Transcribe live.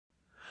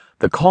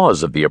The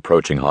cause of the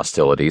approaching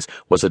hostilities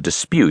was a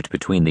dispute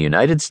between the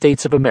United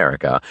States of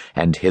America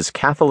and His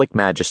Catholic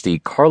Majesty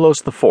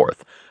Carlos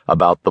IV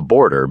about the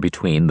border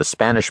between the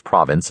Spanish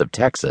province of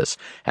Texas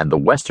and the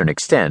western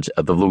extent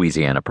of the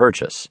Louisiana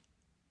Purchase.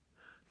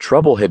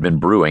 Trouble had been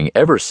brewing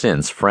ever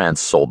since France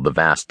sold the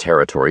vast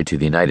territory to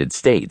the United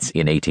States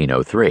in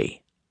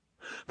 1803.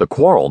 The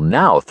quarrel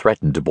now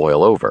threatened to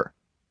boil over.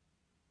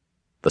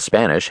 The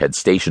Spanish had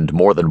stationed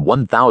more than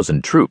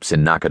 1,000 troops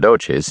in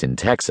Nacogdoches in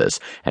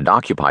Texas and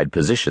occupied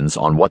positions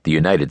on what the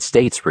United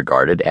States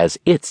regarded as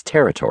its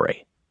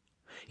territory.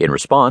 In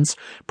response,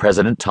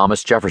 President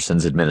Thomas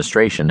Jefferson's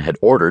administration had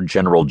ordered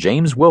General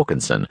James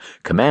Wilkinson,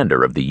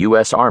 commander of the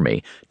U.S.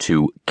 Army,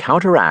 to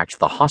counteract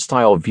the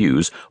hostile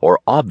views or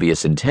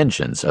obvious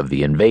intentions of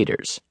the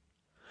invaders.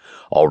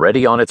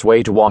 Already on its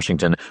way to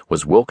Washington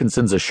was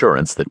Wilkinson's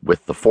assurance that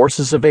with the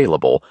forces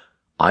available,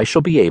 I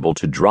shall be able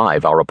to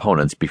drive our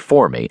opponents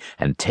before me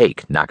and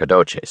take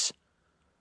Nacogdoches.